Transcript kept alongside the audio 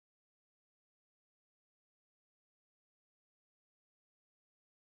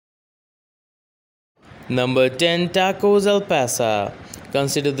Number 10. Tacos El Paso.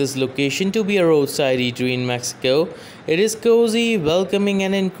 Consider this location to be a roadside eatery in Mexico. It is cozy, welcoming,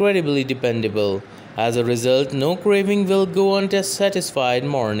 and incredibly dependable. As a result, no craving will go unsatisfied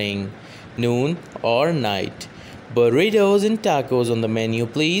morning, noon, or night. Burritos and tacos on the menu,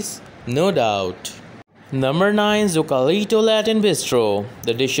 please. No doubt. Number 9. Zocalito Latin Bistro.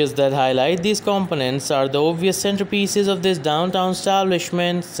 The dishes that highlight these components are the obvious centerpieces of this downtown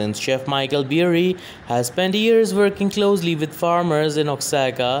establishment, since Chef Michael Beery has spent years working closely with farmers in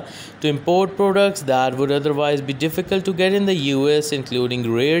Oaxaca to import products that would otherwise be difficult to get in the US, including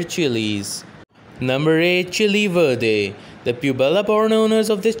rare chilies. Number 8. Chili Verde. The Puebla-born owners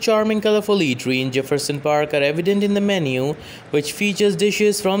of this charming, colorful eatery in Jefferson Park are evident in the menu, which features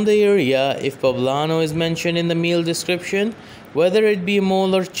dishes from the area. If poblano is mentioned in the meal description, whether it be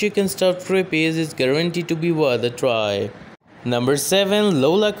mole or chicken stuffed ribs, is guaranteed to be worth a try. Number 7.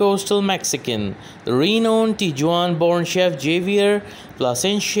 Lola Coastal Mexican. The renowned Tijuana-born chef Javier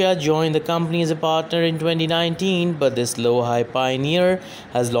Plasencia joined the company as a partner in 2019, but this low-high pioneer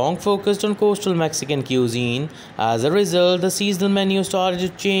has long focused on coastal Mexican cuisine. As a result, the seasonal menu started to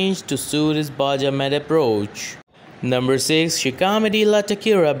change to suit his Baja-Med approach. Number 6. Chicamedi La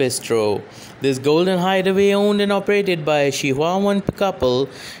Taqueria Bistro. This golden hideaway, owned and operated by a Chihuahuan couple,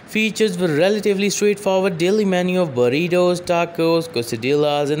 features a relatively straightforward daily menu of burritos, tacos,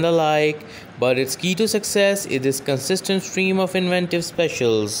 quesadillas, and the like, but its key to success is this consistent stream of inventive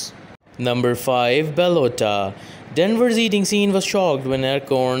specials. Number 5. Bellota. Denver's eating scene was shocked when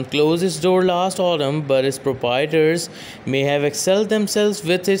Acorn closed its door last autumn, but its proprietors may have excelled themselves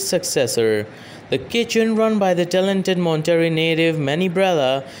with its successor. The kitchen, run by the talented Monterrey native Manny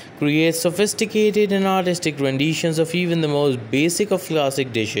Brella, creates sophisticated and artistic renditions of even the most basic of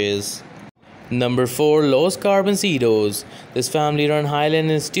classic dishes. Number 4. Los Carboncitos. This family-run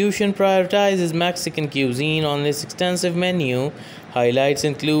Highland institution prioritizes Mexican cuisine on its extensive menu. Highlights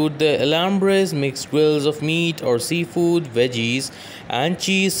include the alambres, mixed grills of meat or seafood, veggies, and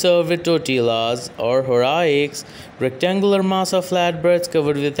cheese served with tortillas or horaics, rectangular masa flatbreads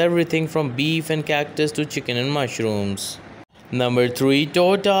covered with everything from beef and cactus to chicken and mushrooms. Number 3.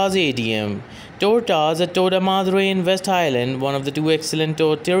 Tortas ATM. Tortas at Toda Madre in West Highland, one of the 2 excellent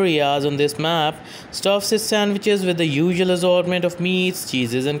tortillerias on this map, stuffs its sandwiches with the usual assortment of meats,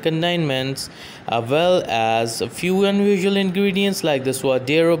 cheeses, and condiments, as well as a few unusual ingredients like the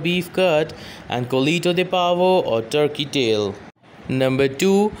suadero beef cut and colito de pavo or turkey tail. Number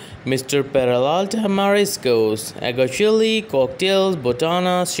 2. Mr. Peralta Mariscos. Aguachile, cocktails,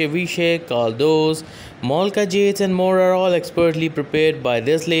 botanas, ceviche, caldos, molcajetes, and more are all expertly prepared by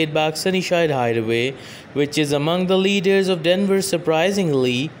this laid-back Sunnyside hideaway, which is among the leaders of Denver's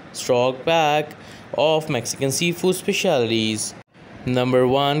surprisingly strong pack of Mexican seafood specialties. Number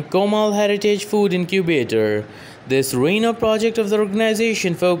 1. Comal Heritage Food Incubator. This Reno project of the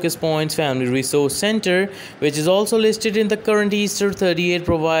organization Focus Points Family Resource Center, which is also listed in the current Easter 38,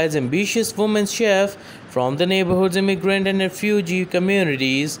 provides ambitious women chefs from the neighborhood's immigrant and refugee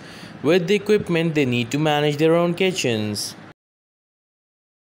communities with the equipment they need to manage their own kitchens.